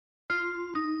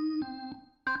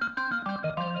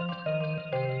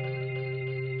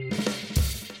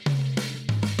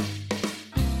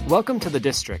Welcome to The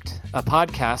District, a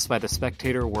podcast by the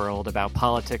Spectator World about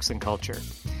politics and culture.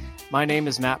 My name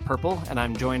is Matt Purple, and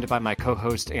I'm joined by my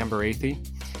co-host Amber Athey.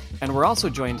 And we're also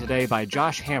joined today by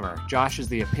Josh Hammer. Josh is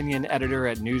the opinion editor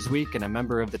at Newsweek and a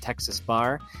member of the Texas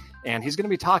Bar. And he's going to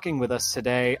be talking with us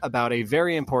today about a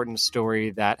very important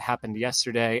story that happened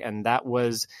yesterday, and that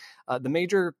was the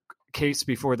major case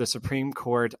before the Supreme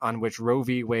Court on which Roe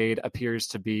v. Wade appears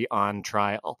to be on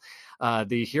trial.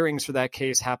 The hearings for that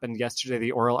case happened yesterday,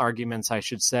 the oral arguments, I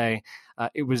should say.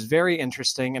 It was very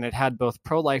interesting, and it had both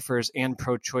pro-lifers and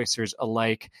pro-choicers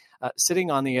alike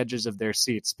sitting on the edges of their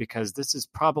seats, because this is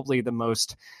probably the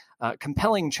most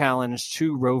compelling challenge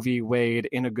to Roe v. Wade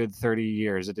in a good 30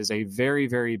 years. It is a very,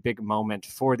 very big moment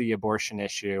for the abortion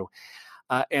issue.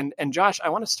 And Josh, I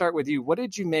want to start with you. What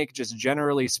did you make, just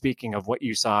generally speaking, of what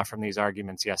you saw from these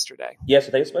arguments yesterday? Yeah,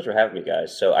 so thanks so much for having me,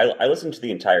 guys. So I listened to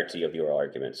the entirety of the oral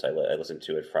arguments. I listened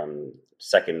to it from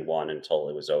second one until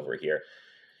it was over here.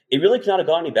 It really could not have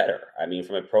gone any better. I mean,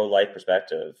 from a pro-life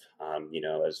perspective,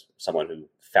 as someone who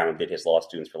founded his Law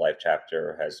Students for Life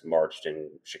chapter, has marched in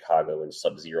Chicago in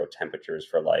sub-zero temperatures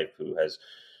for life, who has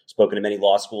spoken to many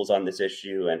law schools on this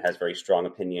issue and has very strong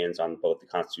opinions on both the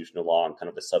constitutional law and kind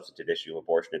of the substantive issue of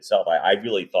abortion itself. I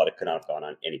really thought it could not have gone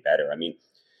on any better. I mean,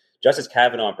 Justice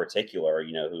Kavanaugh in particular,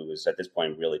 who was at this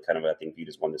point really kind of, I think, viewed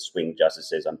as one of the swing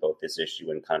justices on both this issue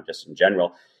and kind of just in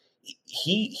general,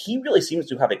 he really seems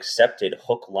to have accepted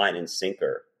hook, line, and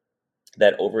sinker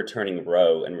that overturning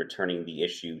Roe and returning the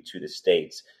issue to the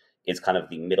states is kind of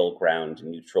the middle ground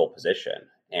neutral position.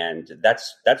 And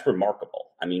that's remarkable.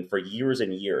 I mean, for years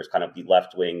and years, kind of the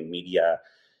left-wing media,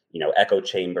 echo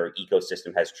chamber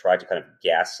ecosystem has tried to kind of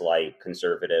gaslight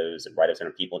conservatives and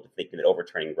right-of-center people into thinking that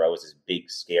overturning Roe is this big,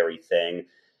 scary thing.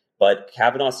 But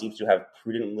Kavanaugh seems to have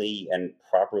prudently and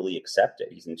properly accepted.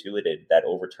 He's intuited that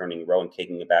overturning Roe and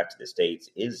kicking it back to the states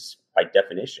is, by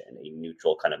definition, a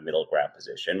neutral kind of middle ground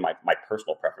position. My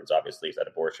personal preference, obviously, is that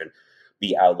abortion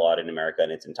be outlawed in America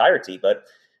in its entirety. But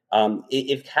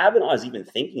if Kavanaugh is even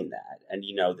thinking that, and,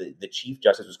 the Chief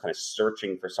Justice was kind of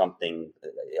searching for something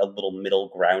a little middle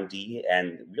groundy,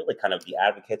 and really kind of the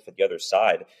advocates for the other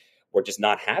side were just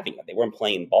not having it. They weren't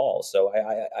playing ball. So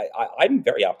I'm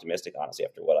very optimistic, honestly,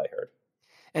 after what I heard.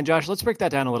 And Josh, let's break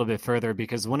that down a little bit further,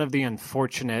 because one of the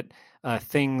unfortunate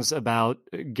things about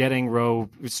getting Roe,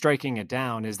 striking it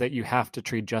down, is that you have to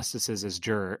treat justices as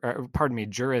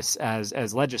jurists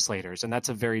as legislators. And that's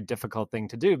a very difficult thing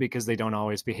to do, because they don't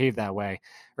always behave that way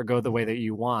or go the way that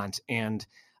you want. And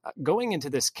going into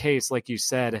this case, like you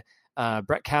said,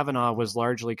 Brett Kavanaugh was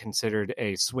largely considered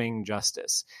a swing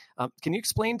justice. Can you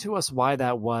explain to us why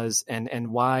that was, and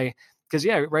why? Because,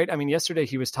 yeah, right. I mean, yesterday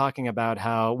he was talking about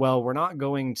how, well, we're not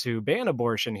going to ban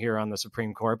abortion here on the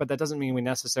Supreme Court, but that doesn't mean we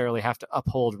necessarily have to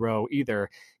uphold Roe either,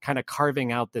 kind of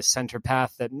carving out this center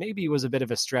path that maybe was a bit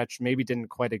of a stretch, maybe didn't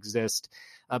quite exist,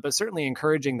 but certainly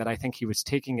encouraging that I think he was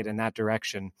taking it in that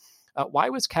direction. Why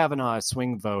was Kavanaugh a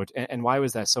swing vote, and why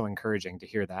was that so encouraging to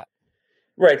hear that?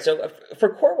 Right. So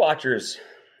for court watchers,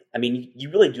 I mean, you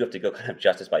really do have to go kind of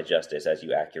justice by justice, as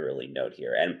you accurately note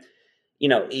here. And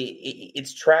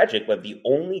it's tragic, but the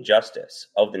only justice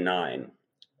of the 9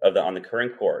 on the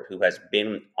current court who has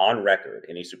been on record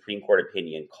in a Supreme Court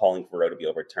opinion calling for Roe to be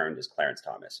overturned is Clarence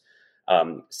Thomas.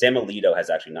 Sam Alito has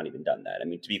actually not even done that. I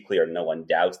mean, to be clear, no one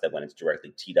doubts that when it's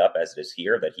directly teed up, as it is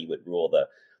here, that he would rule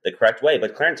the correct way.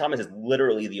 But Clarence Thomas is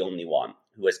literally the only one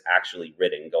who has actually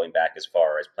written, going back as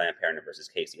far as Planned Parenthood versus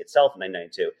Casey itself in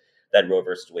 1992, that Roe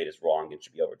versus Wade is wrong and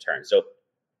should be overturned. So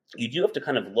you do have to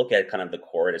kind of look at kind of the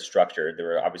court as structured. There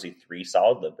were obviously 3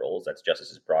 solid liberals. That's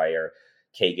Justices Breyer,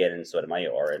 Kagan, and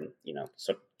Sotomayor. And,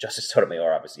 so Justice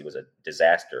Sotomayor obviously was a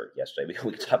disaster yesterday. We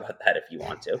can talk about that if you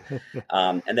want to.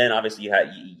 And then obviously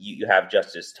you have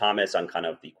Justice Thomas on kind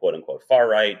of the quote unquote far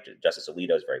right. Justice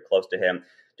Alito is very close to him.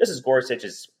 Justice Gorsuch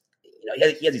is,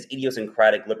 he has these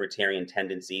idiosyncratic libertarian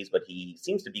tendencies, but he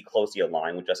seems to be closely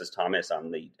aligned with Justice Thomas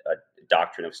on the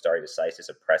doctrine of stare decisis,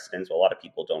 of precedence. Well, a lot of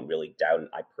people don't really doubt, and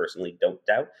I personally don't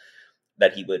doubt,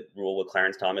 that he would rule with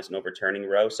Clarence Thomas in overturning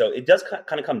Roe. So it does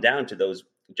kind of come down to those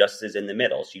justices in the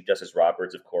middle. Chief Justice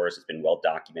Roberts, of course, has been well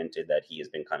documented that he has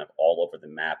been kind of all over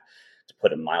the map, to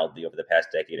put it mildly, over the past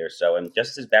decade or so. And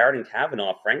Justices Barrett and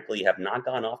Kavanaugh, frankly, have not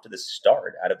gone off to the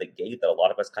start out of the gate that a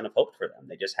lot of us kind of hoped for them.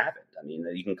 They just haven't. I mean,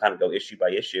 you can kind of go issue by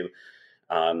issue.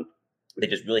 They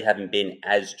just really haven't been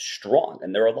as strong.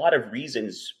 And there are a lot of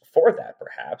reasons for that,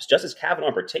 perhaps. Justice Kavanaugh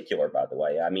in particular, by the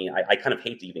way, I mean, I kind of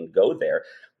hate to even go there,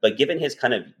 but given his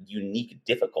kind of unique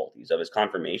difficulties of his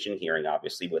confirmation hearing,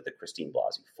 obviously, with the Christine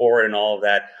Blasey Ford and all of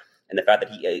that, And the fact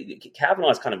that Kavanaugh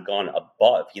has kind of gone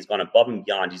above. He's gone above and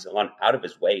beyond. He's gone out of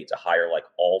his way to hire like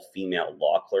all female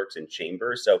law clerks in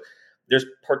chambers. So there's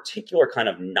particular kind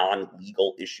of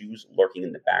non-legal issues lurking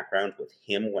in the background with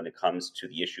him when it comes to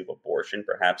the issue of abortion,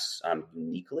 perhaps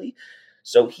uniquely.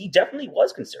 So he definitely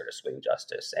was considered a swing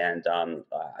justice. And,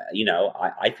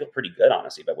 I feel pretty good,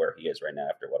 honestly, about where he is right now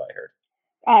after what I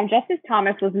heard. Justice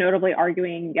Thomas was notably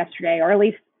arguing yesterday, or at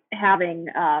least having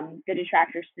the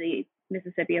detractors to the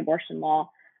Mississippi abortion law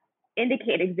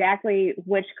indicate exactly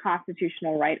which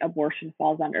constitutional right abortion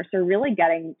falls under. So really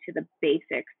getting to the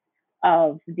basics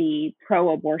of the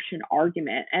pro-abortion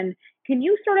argument. And can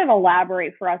you sort of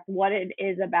elaborate for us what it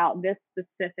is about this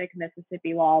specific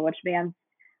Mississippi law, which bans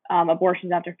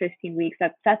abortions after 15 weeks,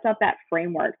 that sets up that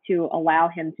framework to allow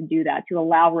him to do that, to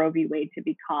allow Roe v. Wade to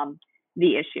become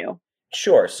the issue?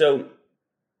 Sure. So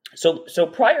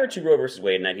prior to Roe versus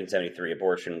Wade in 1973,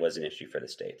 abortion was an issue for the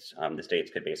states. The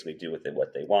states could basically do with it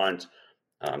what they want.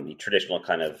 The traditional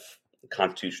kind of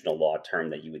constitutional law term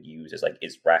that you would use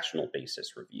is rational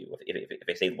basis review. If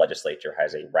a state legislature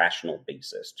has a rational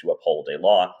basis to uphold a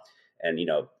law, and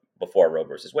before Roe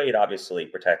versus Wade, obviously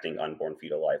protecting unborn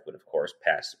fetal life would of course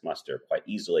pass muster quite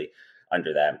easily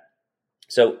under that.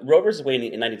 So Roe versus Wade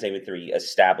in 1973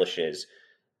 establishes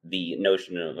the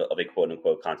notion of a quote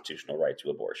unquote constitutional right to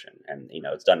abortion. And,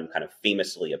 it's done in kind of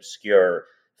famously obscure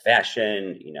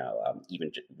fashion.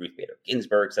 Even Ruth Bader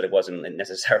Ginsburg said it wasn't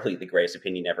necessarily the greatest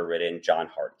opinion ever written. John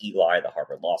Hart Ely, the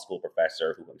Harvard Law School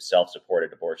professor who himself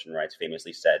supported abortion rights,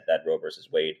 famously said that Roe versus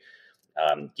Wade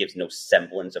gives no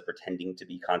semblance of pretending to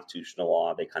be constitutional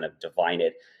law. They kind of divine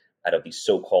it out of the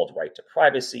so-called right to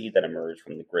privacy that emerged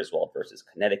from the Griswold versus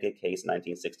Connecticut case in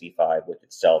 1965, which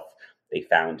itself they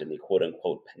found in the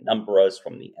quote-unquote penumbras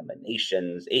from the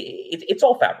emanations. It's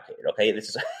all fabricated. Okay, this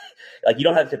is like you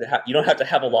don't have to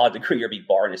have a law degree or be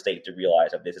barred in a state to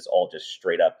realize that this is all just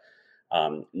straight up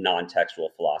non-textual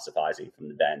philosophizing from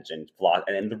the bench and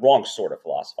the wrong sort of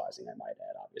philosophizing, I might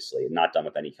add. Obviously, not done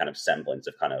with any kind of semblance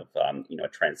of kind of a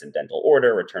transcendental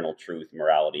order, eternal truth,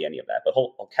 morality, any of that. But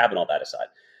I'll cabin all that aside.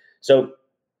 So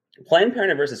Planned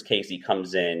Parenthood versus Casey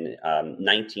comes in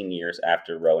 19 years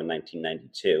after Roe in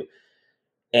 1992.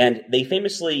 And they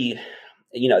famously,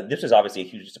 this was obviously a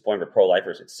huge disappointment for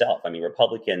pro-lifers itself. I mean,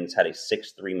 Republicans had a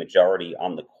 6-3 majority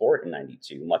on the court in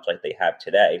 92, much like they have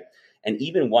today. And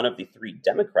even one of the 3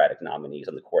 Democratic nominees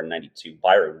on the court in 92,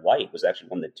 Byron White, was actually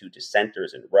one of the 2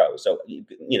 dissenters in Roe. So,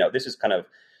 this is kind of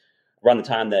around the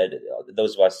time that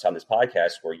those of us on this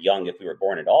podcast were young, if we were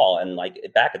born at all. And like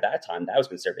back at that time, that was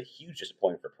considered a huge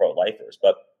disappointment for pro-lifers.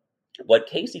 But what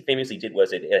Casey famously did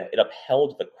was it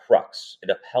upheld the crux. It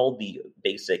upheld the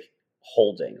basic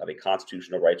holding of a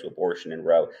constitutional right to abortion in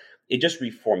Roe. It just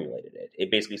reformulated it. It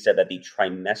basically said that the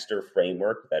trimester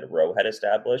framework that Roe had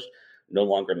established no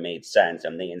longer made sense.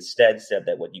 And they instead said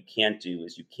that what you can't do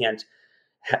is you can't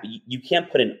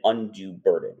put an undue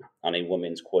burden on a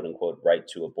woman's quote unquote right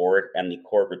to abort. And the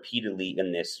court repeatedly,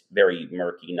 in this very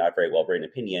murky, not very well-written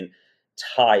opinion,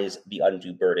 ties the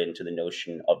undue burden to the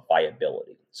notion of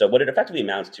viability. So what it effectively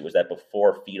amounts to is that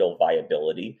before fetal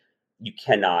viability, you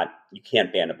can't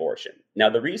ban abortion. Now,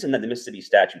 the reason that the Mississippi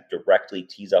statute directly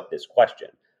tees up this question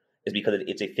is because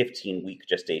it's a 15-week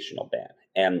gestational ban.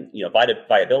 And,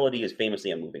 viability is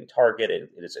famously a moving target. It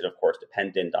is, of course,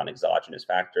 dependent on exogenous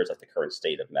factors like the current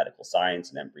state of medical science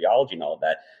and embryology and all of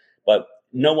that. But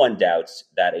no one doubts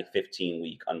that a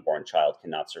 15-week unborn child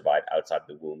cannot survive outside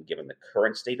the womb given the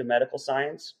current state of medical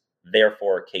science.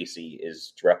 Therefore, Casey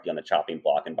is directly on the chopping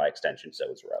block, and by extension,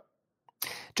 so is Roe.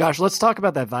 Josh, let's talk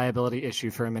about that viability issue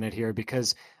for a minute here,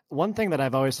 because one thing that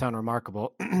I've always found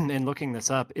remarkable in looking this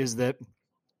up is that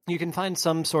you can find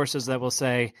some sources that will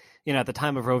say, at the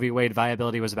time of Roe v. Wade,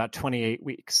 viability was about 28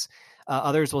 weeks.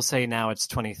 Others will say now it's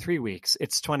 23 weeks,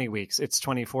 it's 20 weeks, it's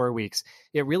 24 weeks.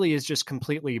 It really is just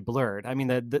completely blurred. I mean,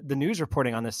 the news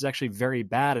reporting on this is actually very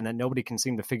bad, and that nobody can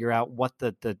seem to figure out what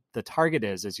the target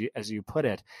is, as you put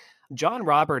it. John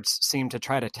Roberts seemed to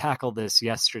try to tackle this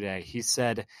yesterday. He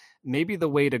said, maybe the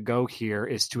way to go here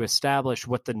is to establish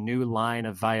what the new line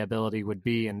of viability would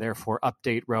be, and therefore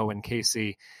update Roe and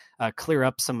Casey, clear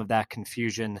up some of that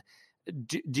confusion.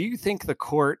 Do you think the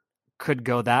court could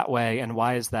go that way, and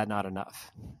why is that not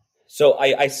enough? So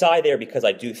I sigh there because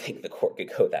I do think the court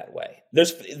could go that way.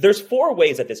 There's 4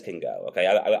 ways that this can go. Okay,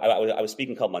 I was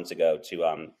speaking a couple months ago to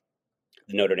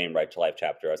the Notre Dame Right to Life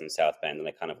chapter. I was in South Bend, and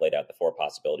I kind of laid out the 4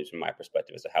 possibilities from my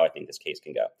perspective as to how I think this case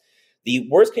can go. The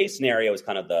worst case scenario is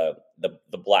kind of the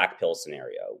black pill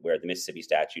scenario, where the Mississippi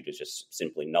statute is just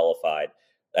simply nullified.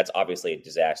 That's obviously a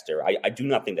disaster. I do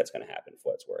not think that's going to happen, for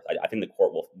what it's worth. I think the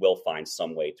court will find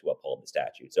some way to uphold the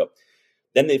statute. So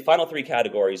Then the final three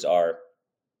categories are,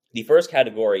 the first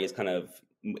category is kind of,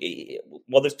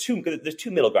 well, there's two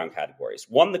middle ground categories.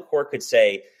 One, the court could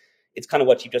say, it's kind of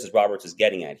what Chief Justice Roberts is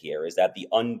getting at here, is that the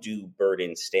undue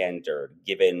burden standard,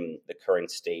 given the current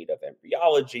state of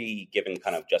embryology, given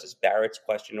kind of Justice Barrett's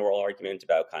question oral argument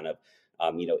about kind of,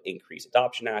 increased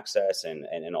adoption access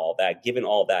and all that, given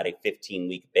all that, a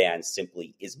 15-week ban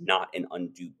simply is not an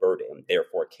undue burden.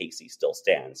 Therefore, Casey still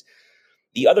stands.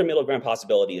 The other middle ground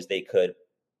possibility is they could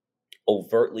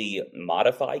overtly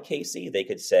modify Casey. They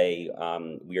could say,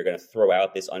 we are going to throw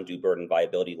out this undue burden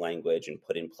viability language and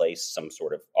put in place some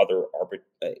sort of other,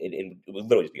 it would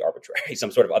literally just be arbitrary,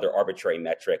 some sort of other arbitrary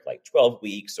metric like 12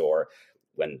 weeks or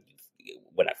when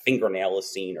a fingernail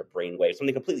is seen or brainwave,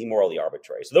 something completely morally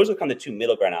arbitrary. So those are kind of the two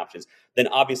middle ground options. Then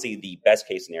obviously the best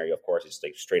case scenario, of course, is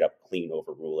like straight up clean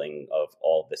overruling of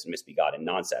all this misbegotten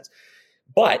nonsense.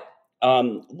 But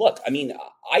look, I mean,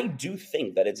 I do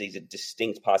think that it's a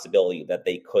distinct possibility that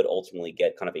they could ultimately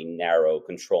get kind of a narrow,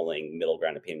 controlling middle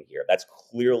ground opinion here. That's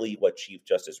clearly what Chief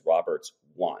Justice Roberts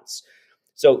wants.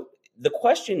 So the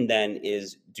question then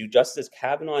is, do Justices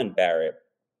Kavanaugh and Barrett,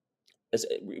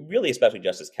 really especially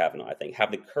Justice Kavanaugh, I think,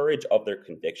 have the courage of their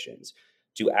convictions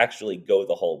to actually go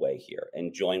the whole way here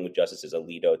and join with Justices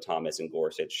Alito, Thomas, and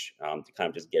Gorsuch to kind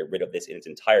of just get rid of this in its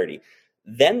entirety?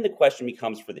 Then the question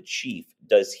becomes for the chief,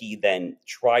 does he then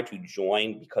try to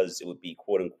join because it would be,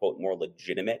 quote unquote, more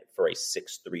legitimate for a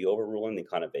 6-3 overruling than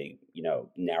kind of a,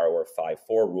 narrower 5-4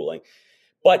 ruling?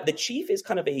 But the chief is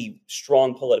kind of a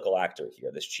strong political actor here.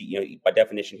 This chief, by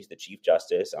definition, he's the chief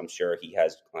justice. I'm sure he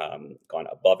has gone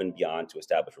above and beyond to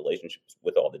establish relationships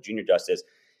with all the junior justices.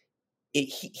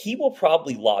 He will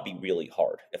probably lobby really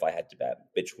hard, if I had to bet,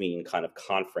 between kind of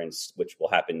conference, which will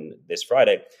happen this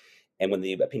Friday, and when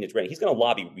the opinion is ready, he's going to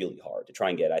lobby really hard to try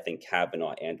and get, I think,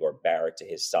 Kavanaugh and or Barrett to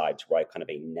his side to write kind of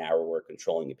a narrower,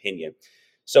 controlling opinion.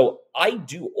 So I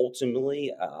do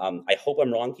ultimately, I hope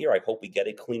I'm wrong here. I hope we get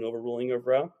a clean overruling of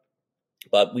Roe.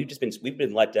 But we've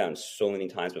been let down so many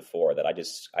times before that I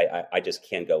just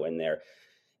can't go in there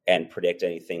and predict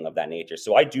anything of that nature.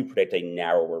 So I do predict a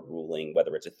narrower ruling,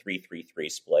 whether it's a 3-3-3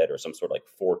 split or some sort of like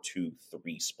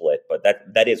 4-2-3 split. But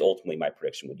that is ultimately my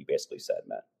prediction, what you basically said,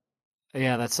 Matt.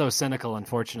 Yeah, that's so cynical,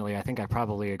 unfortunately. I think I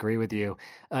probably agree with you.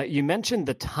 You mentioned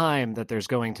the time that there's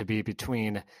going to be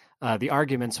between the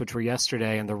arguments, which were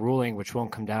yesterday, and the ruling, which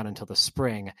won't come down until the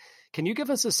spring. Can you give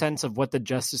us a sense of what the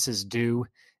justices do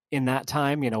in that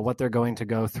time? What they're going to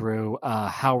go through,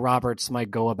 how Roberts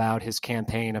might go about his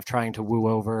campaign of trying to woo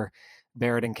over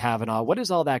Barrett and Kavanaugh. What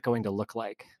is all that going to look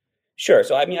like? Sure.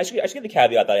 So, I mean, I should give the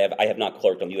caveat that I have not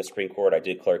clerked on the U.S. Supreme Court. I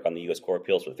did clerk on the U.S. Court of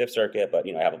Appeals for the Fifth Circuit, but,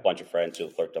 I have a bunch of friends who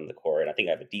have clerked on the court, and I think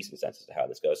I have a decent sense as to how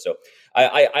this goes. So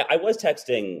I was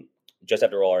texting just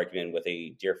after oral argument with a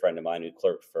dear friend of mine who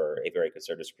clerked for a very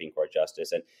conservative Supreme Court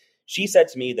justice, and she said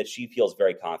to me that she feels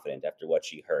very confident after what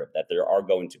she heard that there are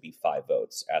going to be 5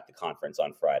 votes at the conference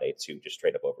on Friday to just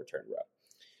straight up overturn Roe.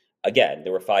 Again,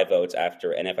 there were 5 votes after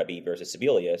NFIB versus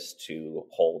Sebelius to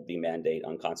hold the mandate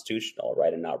unconstitutional,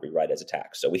 right, and not rewrite as a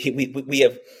tax. So we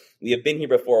have been here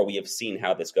before. We have seen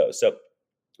how this goes. So,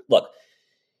 look,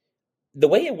 the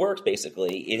way it works,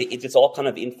 basically, it's all kind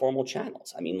of informal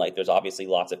channels. I mean, like, there's obviously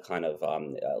lots of kind of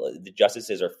the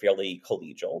justices are fairly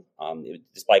collegial,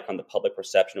 despite kind of the public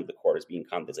perception of the court as being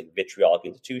kind of this like vitriolic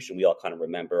institution. We all kind of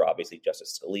remember, obviously,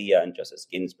 Justice Scalia and Justice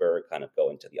Ginsburg kind of go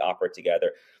into the opera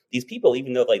together. These people,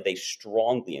 even though like they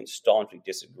strongly and staunchly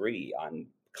disagree on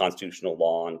constitutional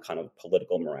law and kind of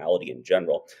political morality in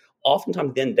general,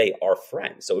 oftentimes then they are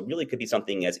friends. So it really could be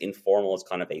something as informal as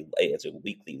kind of a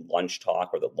weekly lunch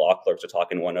talk, where the law clerks are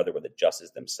talking to one another, where the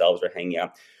justices themselves are hanging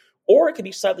out. Or it could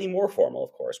be slightly more formal,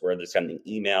 of course, where they're sending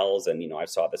emails. And, I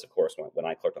saw this, of course, when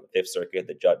I clerked on the Fifth Circuit,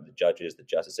 the judges, the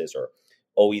justices are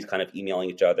always kind of emailing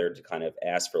each other to kind of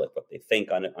ask for like what they think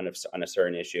on a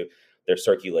certain issue. They're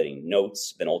circulating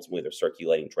notes. Then ultimately they're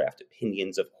circulating draft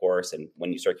opinions, of course. And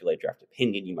when you circulate draft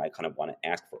opinion, you might kind of want to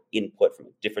ask for input from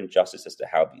a different justice as to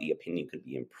how the opinion could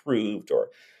be improved or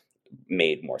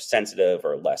made more sensitive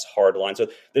or less hardline. So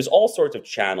there's all sorts of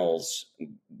channels,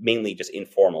 mainly just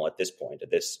informal at this point, at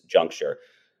this juncture,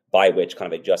 by which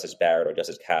kind of a Justice Barrett or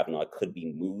Justice Kavanaugh could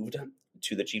be moved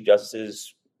to the Chief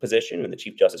Justice's position. And the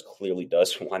Chief Justice clearly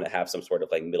does want to have some sort of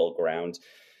like middle ground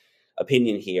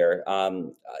opinion here.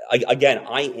 Again,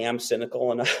 I am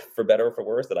cynical enough, for better or for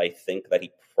worse, that I think that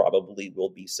he probably will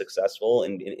be successful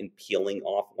in peeling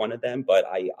off one of them. But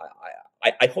I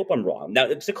hope I'm wrong. Now,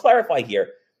 to clarify here,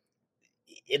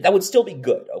 that would still be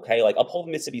good, okay? Like,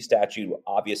 upholding the Mississippi statute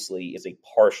obviously is a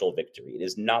partial victory. It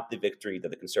is not the victory that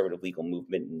the conservative legal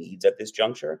movement needs at this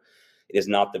juncture. It is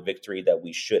not the victory that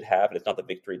we should have, and it's not the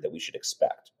victory that we should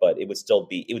expect. But it would still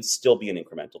be an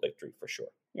incremental victory for sure.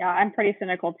 Yeah, I'm pretty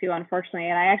cynical too, unfortunately.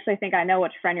 And I actually think I know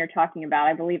which friend you're talking about.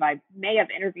 I believe I may have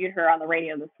interviewed her on the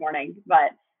radio this morning,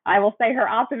 but I will say her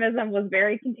optimism was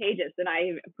very contagious and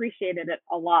I appreciated it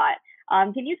a lot.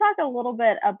 Can you talk a little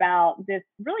bit about this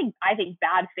really, I think,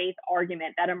 bad faith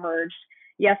argument that emerged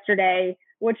yesterday,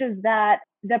 which is that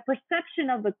the perception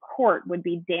of the court would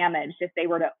be damaged if they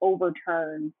were to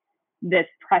overturn this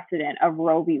precedent of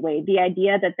Roe v. Wade, the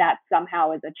idea that that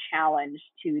somehow is a challenge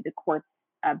to the court's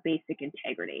basic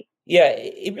integrity? Yeah,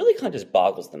 it really kind of just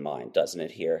boggles the mind, doesn't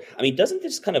it, here? I mean, doesn't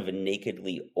this kind of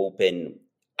nakedly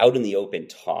out in the open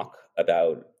talk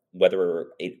about whether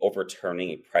overturning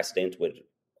a precedent would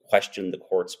question the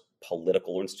court's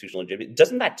political or institutional legitimacy?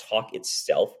 Doesn't that talk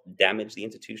itself damage the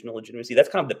institutional legitimacy? That's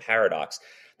kind of the paradox.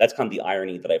 That's kind of the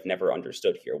irony that I've never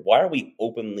understood here. Why are we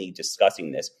openly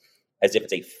discussing this as if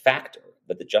it's a factor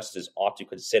that the justices ought to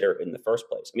consider in the first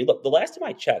place? I mean, look, the last time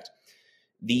I checked,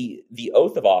 the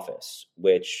oath of office,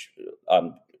 which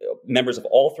members of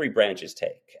all three branches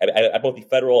take, at both the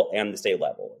federal and the state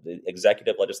level, the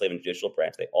executive, legislative, and judicial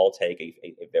branch, they all take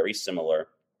a very similar,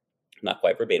 not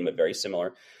quite verbatim, but very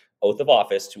similar oath of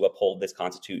office to uphold this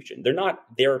Constitution. They're not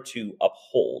there to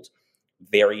uphold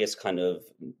various kind of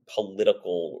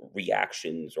political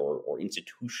reactions or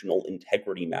institutional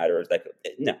integrity matters.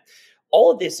 No.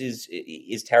 All of this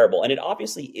is terrible, and it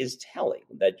obviously is telling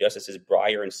that Justices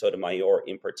Breyer and Sotomayor,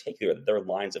 in particular, that their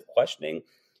lines of questioning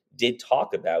did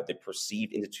talk about the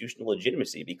perceived institutional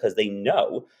legitimacy, because they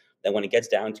know that when it gets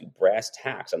down to brass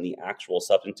tacks on the actual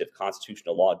substantive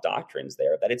constitutional law doctrines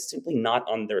there, that it's simply not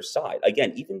on their side.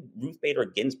 Again, even Ruth Bader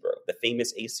Ginsburg, the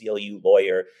famous ACLU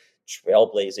lawyer,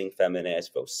 trailblazing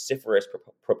feminist, vociferous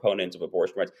proponent of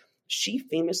abortion rights, she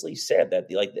famously said that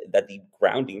the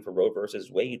grounding for Roe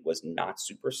versus Wade was not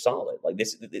super solid. Like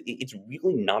this, it's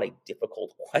really not a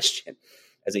difficult question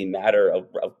as a matter of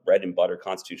bread and butter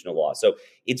constitutional law. So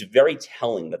it's very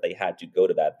telling that they had to go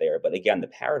to that there. But again, the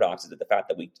paradox is that the fact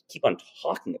that we keep on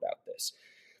talking about this,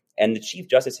 and the Chief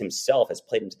Justice himself has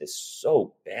played into this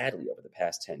so badly over the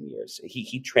past 10 years.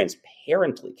 He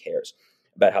transparently cares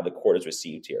about how the court is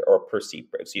received here, or perceived,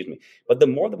 But the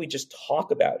more that we just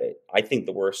talk about it, I think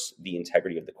the worse the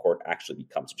integrity of the court actually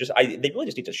becomes. They really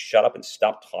just need to shut up and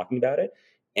stop talking about it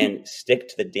and stick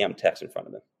to the damn text in front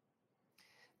of them.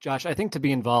 Josh, I think to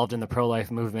be involved in the pro-life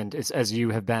movement, is, as you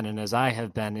have been and as I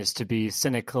have been, is to be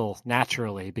cynical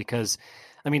naturally, because,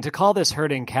 I mean, to call this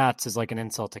herding cats is like an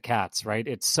insult to cats, right?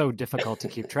 It's so difficult to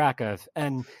keep track of.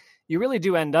 And you really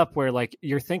do end up where, like,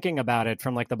 you're thinking about it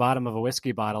from like the bottom of a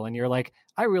whiskey bottle, and you're like,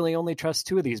 I really only trust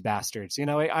two of these bastards. You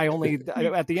know,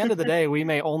 at the end of the day, we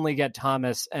may only get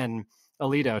Thomas and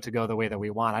Alito to go the way that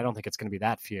we want. I don't think it's going to be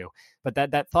that few, but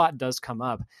that thought does come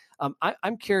up.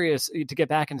 I'm curious to get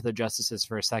back into the justices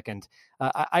for a second.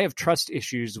 I have trust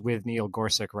issues with Neil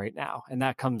Gorsuch right now, and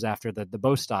that comes after the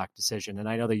Bostock decision. And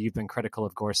I know that you've been critical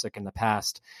of Gorsuch in the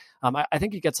past. I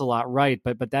think he gets a lot right,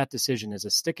 but that decision is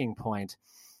a sticking point.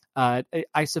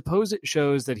 I suppose it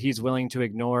shows that he's willing to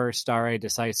ignore stare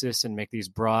decisis and make these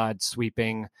broad,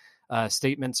 sweeping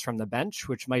statements from the bench,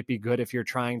 which might be good if you're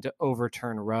trying to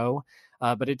overturn Roe.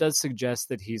 But it does suggest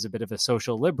that he's a bit of a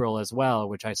social liberal as well,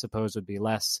 which I suppose would be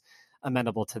less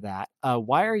amenable to that.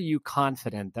 Why are you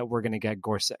confident that we're going to get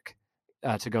Gorsuch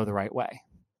to go the right way?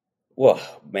 Well,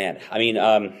 man, I mean,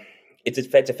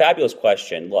 it's a fabulous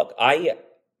question. Look, I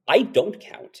don't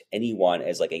count anyone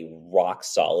as like a rock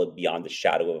solid beyond the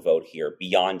shadow of a vote here,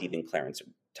 beyond even Clarence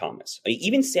Thomas. I mean,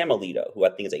 even Sam Alito, who I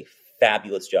think is a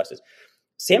fabulous justice.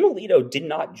 Sam Alito did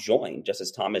not join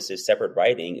Justice Thomas's separate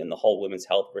writing in the Whole Women's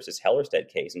Health versus Hellerstedt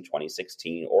case in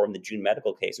 2016 or in the June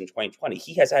Medical case in 2020.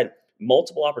 He has had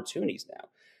multiple opportunities now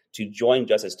to join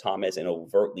Justice Thomas and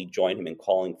overtly join him in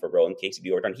calling for Roe and Casey to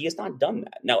be overturned. He has not done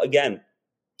that. Now, again,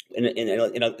 in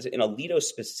Alito's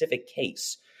specific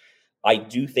case, I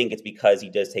do think it's because he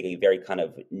does take a very kind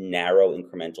of narrow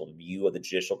incremental view of the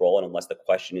judicial role. And unless the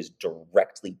question is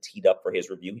directly teed up for his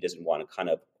review, he doesn't want to kind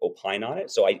of opine on it.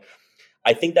 So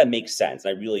I think that makes sense.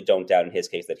 And I really don't doubt in his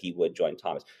case that he would join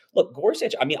Thomas. Look,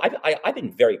 Gorsuch, I mean, I've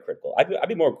been very critical. I've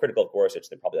been more critical of Gorsuch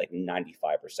than probably like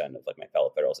 95% of like my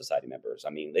fellow Federal Society members. I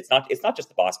mean, it's not just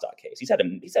the Bostock case. He's had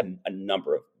a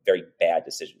number of very bad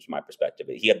decisions from my perspective.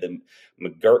 He had the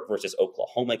McGirt versus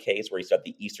Oklahoma case where he said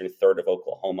the eastern third of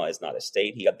Oklahoma is not a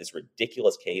state. He got this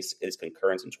ridiculous case, his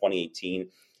concurrence in 2018.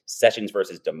 Sessions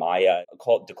versus DiMaia,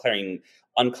 declaring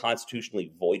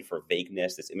unconstitutionally void for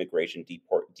vagueness this immigration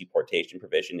deportation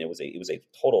provision. It was a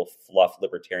total fluff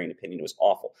libertarian opinion. It was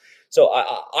awful. So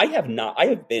I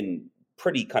have been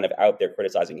pretty kind of out there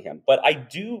criticizing him, but I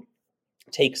do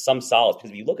take some solace,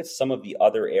 because if you look at some of the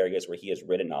other areas where he has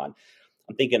written on,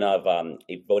 I'm thinking of a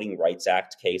Voting Rights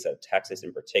Act case out of Texas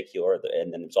in particular,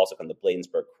 and then there's also kind of the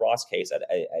Bladensburg Cross case, that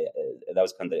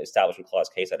was kind of the Establishment Clause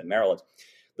case out of Maryland.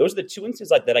 Those are the two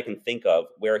instances that I can think of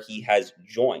where he has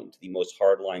joined the most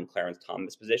hardline Clarence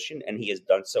Thomas position, and he has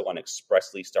done so on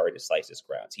expressly stare decisis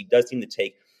grounds. He does seem to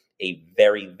take a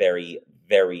very, very,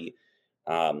 very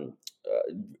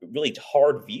really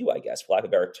hard view, I guess, for lack of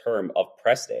a better term, of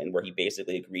precedent, where he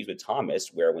basically agrees with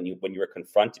Thomas, where when you are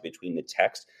confronted between the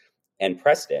text and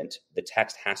precedent, the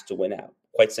text has to win out,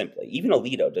 quite simply. Even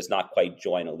Alito does not quite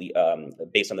join,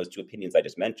 based on those two opinions I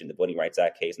just mentioned, the Voting Rights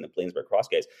Act case and the Bladensburg Cross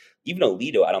case. Even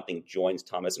Alito, I don't think, joins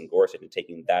Thomas and Gorsuch in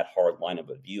taking that hard line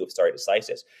of a view of stare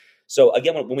decisis. So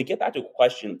again, when we get back to a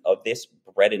question of this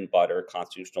bread and butter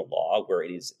constitutional law, where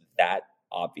it is that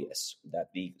obvious that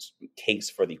the case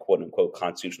for the quote unquote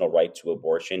constitutional right to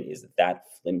abortion is that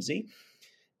flimsy,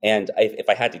 and if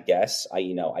I had to guess,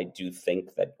 I do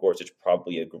think that Gorsuch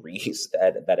probably agrees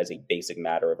that as a basic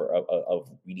matter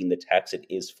of reading the text, it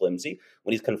is flimsy.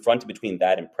 When he's confronted between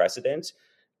that and precedent,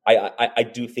 I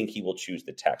do think he will choose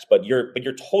the text. But you're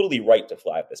totally right to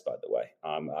flag this, by the way.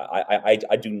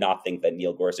 I do not think that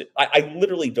Neil Gorsuch. I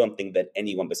literally don't think that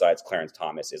anyone besides Clarence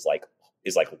Thomas is like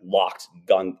locked,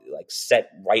 gun, like set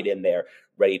right in there,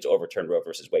 ready to overturn Roe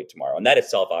versus Wade tomorrow. And that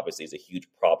itself, obviously, is a huge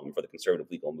problem for the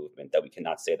conservative legal movement, that we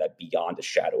cannot say that beyond a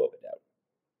shadow of a doubt.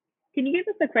 Can you give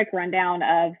us a quick rundown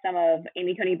of some of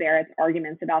Amy Coney Barrett's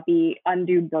arguments about the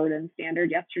undue burden standard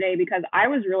yesterday? Because I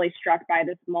was really struck by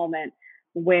this moment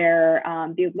where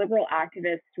the liberal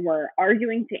activists were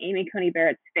arguing to Amy Coney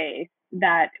Barrett's face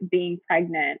that being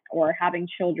pregnant or having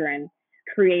children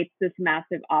creates this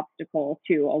massive obstacle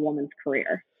to a woman's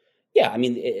career. Yeah, I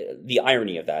mean, the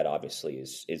irony of that obviously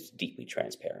is deeply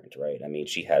transparent, right? I mean,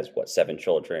 she has 7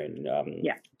 children,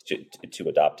 two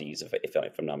adoptees, if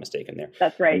I'm not mistaken. There,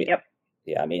 that's right. I mean, yep.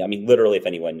 Yeah, I mean, literally, if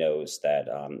anyone knows that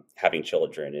having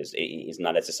children is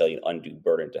not necessarily an undue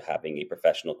burden to having a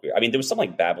professional career. I mean, there was some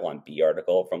Babylon Bee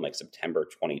article from September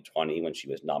 2020 when she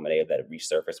was nominated that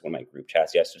resurfaced in one of my group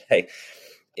chats yesterday.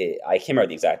 I can't remember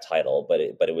the exact title, but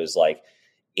it was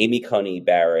Amy Coney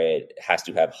Barrett has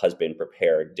to have husband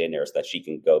prepared dinner so that she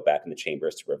can go back in the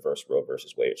chambers to reverse Roe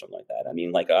versus Wade or something like that.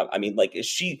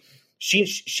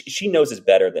 She knows this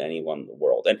better than anyone in the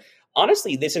world. And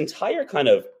honestly, this entire kind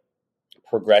of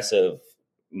progressive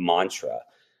mantra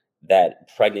that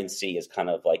pregnancy is kind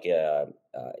of an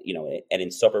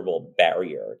insuperable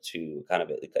barrier to kind of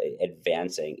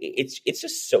advancing. It's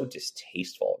just so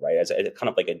distasteful, right? As kind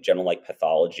of a general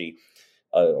pathology.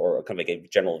 Or kind of a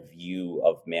general view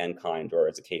of mankind, or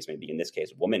as the case may be in this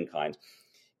case, womankind.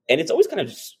 And it's always kind of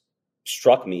just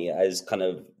struck me as kind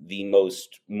of the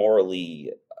most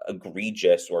morally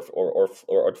egregious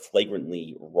or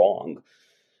flagrantly wrong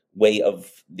way of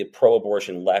the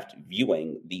pro-abortion left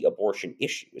viewing the abortion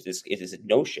issue. Is this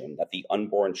notion that the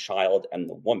unborn child and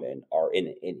the woman are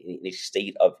in a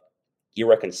state of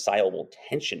irreconcilable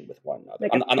tension with one another.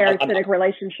 Like a parasitic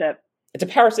relationship. It's a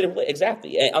parasitic,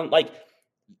 exactly. And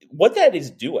what that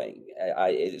is doing,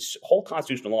 is whole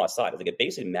constitutional law aside, is a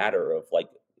basic matter of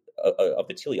of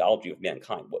the teleology of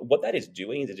mankind. What that is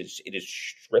doing is it is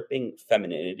stripping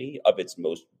femininity of its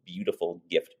most beautiful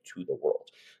gift to the world,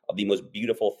 of the most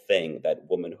beautiful thing that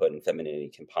womanhood and femininity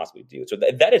can possibly do. So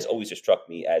that has always just struck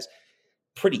me as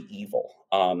pretty evil.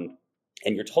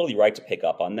 And you're totally right to pick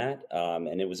up on that.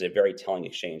 And it was a very telling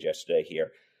exchange yesterday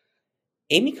here.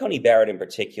 Amy Coney Barrett in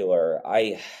particular,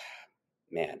 I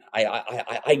know,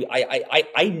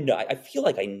 I feel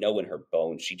like I know in her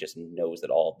bones she just knows that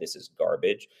all of this is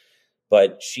garbage,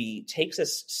 but she takes a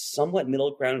somewhat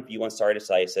middle ground view on stare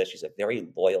decisis. She's a very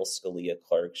loyal Scalia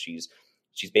clerk. She's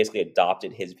basically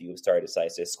adopted his view of stare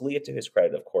decisis. Scalia, to his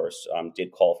credit, of course,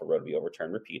 did call for Roe to be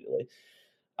overturned repeatedly.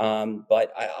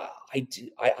 But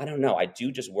I don't know. I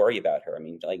do just worry about her. I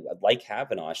mean, like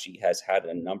Kavanaugh, she has had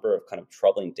a number of kind of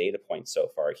troubling data points so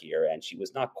far here, and she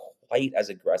was not quite as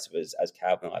aggressive as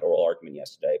Kavanaugh at oral argument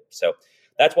yesterday. So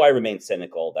that's why I remain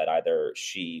cynical that either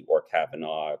she or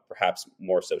Kavanaugh, perhaps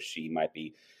more so she, might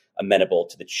be amenable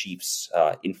to the chief's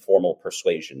informal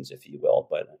persuasions, if you will.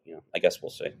 But I guess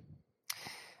we'll see.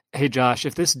 Hey, Josh,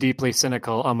 if this deeply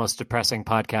cynical, almost depressing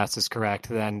podcast is correct,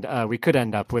 then we could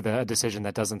end up with a decision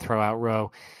that doesn't throw out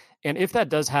Roe. And if that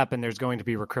does happen, there's going to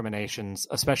be recriminations,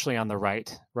 especially on the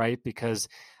right? Because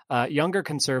younger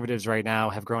conservatives right now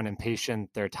have grown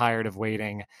impatient. They're tired of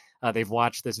waiting. They've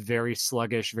watched this very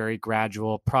sluggish, very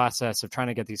gradual process of trying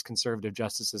to get these conservative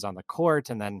justices on the court.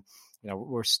 And then,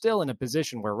 we're still in a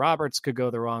position where Roberts could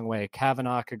go the wrong way.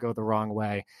 Kavanaugh could go the wrong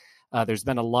way. There's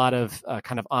been a lot of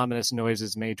kind of ominous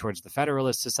noises made towards the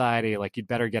Federalist Society, like you'd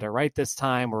better get it right this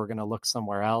time, or we're going to look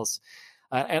somewhere else.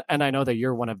 And I know that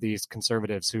you're one of these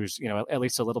conservatives who's, at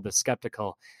least a little bit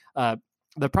skeptical.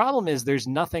 The problem is there's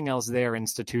nothing else there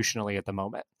institutionally at the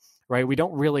moment, right? We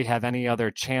don't really have any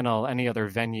other channel, any other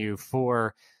venue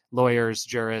for lawyers,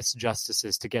 jurists,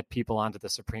 justices to get people onto the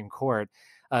Supreme Court.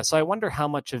 So I wonder how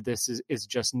much of this is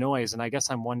just noise. And I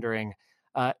guess I'm wondering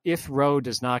if Roe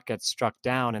does not get struck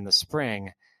down in the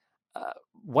spring,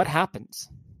 what happens?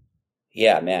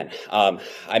 Yeah, man. I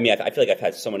feel like I've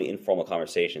had so many informal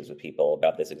conversations with people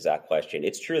about this exact question.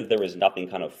 It's true that there is nothing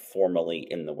kind of formally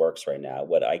in the works right now.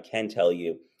 What I can tell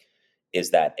you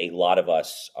is that a lot of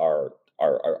us are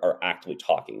actively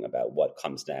talking about what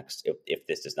comes next if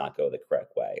this does not go the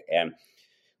correct way. And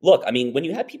look, I mean, when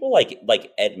you have people like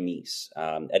Ed Meese,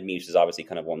 Ed Meese is obviously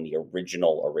kind of one of the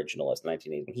originalists in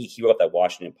the 1980s. He wrote that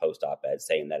Washington Post op-ed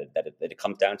saying that it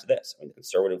comes down to this. I mean, the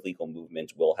conservative legal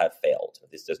movement will have failed if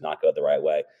this does not go the right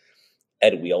way.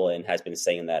 Ed Whelan has been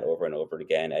saying that over and over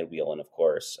again. Ed Whelan, of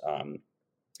course,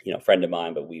 friend of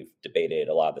mine, but we've debated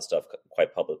a lot of this stuff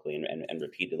quite publicly and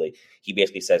repeatedly. He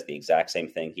basically says the exact same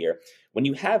thing here. When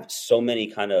you have so many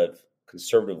kind of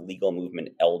conservative legal movement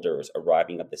elders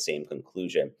arriving at the same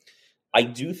conclusion, I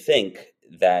do think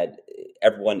that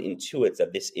everyone intuits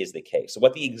that this is the case. So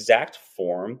what the exact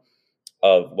form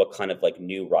of what kind of like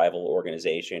new rival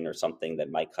organization or something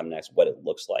that might come next, what it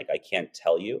looks like, I can't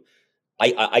tell you.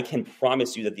 I can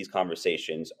promise you that these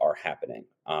conversations are happening.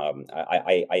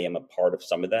 I am a part of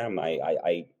some of them.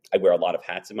 I wear a lot of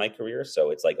hats in my career, so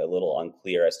it's like a little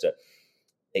unclear as to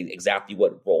exactly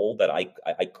what role that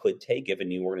I could take if a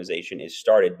new organization is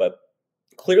started. But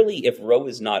clearly, if Roe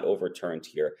is not overturned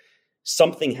here,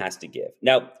 something has to give.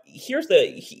 Now, here's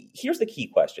the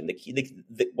key question. Well,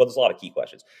 there's a lot of key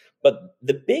questions, but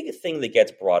the big thing that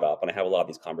gets brought up, and I have a lot of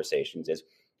these conversations, is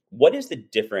what is the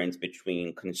difference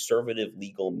between Conservative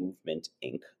Legal Movement,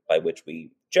 Inc., by which we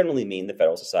generally mean the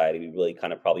Federal Society. We really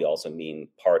kind of probably also mean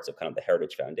parts of kind of the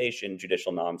Heritage Foundation,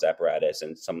 Judicial Noms Apparatus,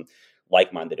 and some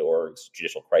like-minded orgs,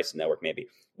 Judicial Crisis Network, maybe.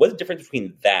 What's the difference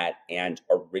between that and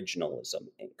Originalism,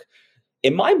 Inc.?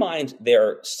 In my mind,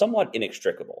 they're somewhat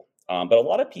inextricable, but a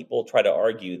lot of people try to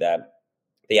argue that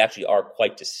they actually are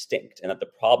quite distinct, and that the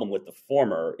problem with the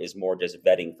former is more just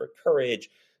vetting for courage,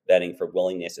 vetting for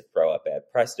willingness to throw up bad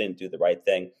precedent, do the right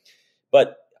thing.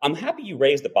 But I'm happy you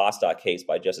raised the Bostock case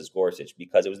by Justice Gorsuch,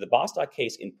 because it was the Bostock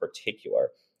case in particular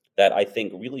that I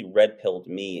think really red-pilled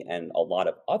me and a lot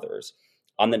of others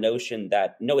on the notion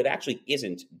that, no, it actually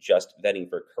isn't just vetting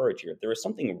for courage here. There is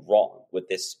something wrong with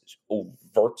this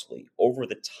overtly,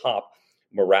 over-the-top,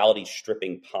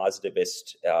 morality-stripping,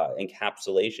 positivist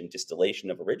encapsulation,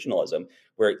 distillation of originalism,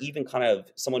 where even kind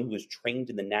of someone who was trained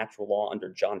in the natural law under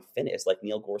John Finnis, like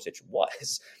Neil Gorsuch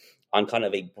was, on kind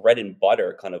of a bread and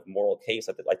butter kind of moral case,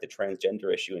 like the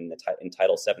transgender issue in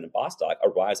Title VII in Bostock,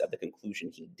 arrives at the conclusion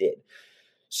he did.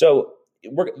 So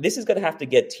this is going to have to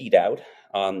get teed out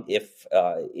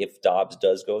if Dobbs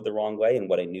does go the wrong way and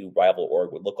what a new rival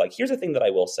org would look like. Here's the thing that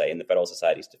I will say in the Federal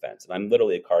Society's defense, and I'm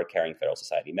literally a card-carrying Federal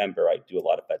Society member. I do a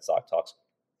lot of FedSoc talks.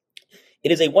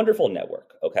 It is a wonderful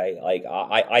network, okay? Like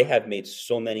I have made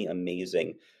so many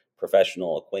amazing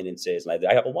professional acquaintances, and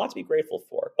I have a lot to be grateful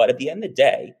for. But at the end of the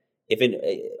day, if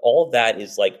all of that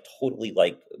is like totally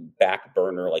like back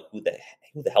burner, like who the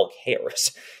hell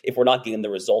cares if we're not getting the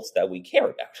results that we care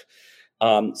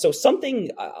about? So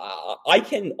something I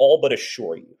can all but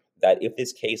assure you that if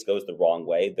this case goes the wrong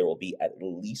way, there will be at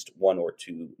least one or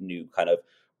two new kind of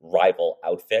rival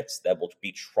outfits that will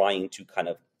be trying to kind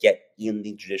of get in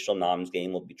the judicial noms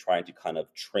game, will be trying to kind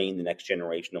of train the next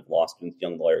generation of law students,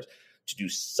 young lawyers, to do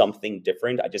something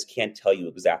different. I just can't tell you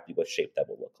exactly what shape that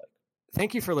will look like.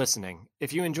 Thank you for listening.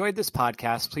 If you enjoyed this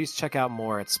podcast, please check out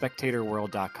more at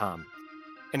spectatorworld.com.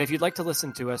 And if you'd like to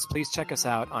listen to us, please check us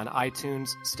out on iTunes,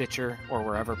 Stitcher, or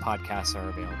wherever podcasts are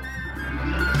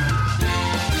available.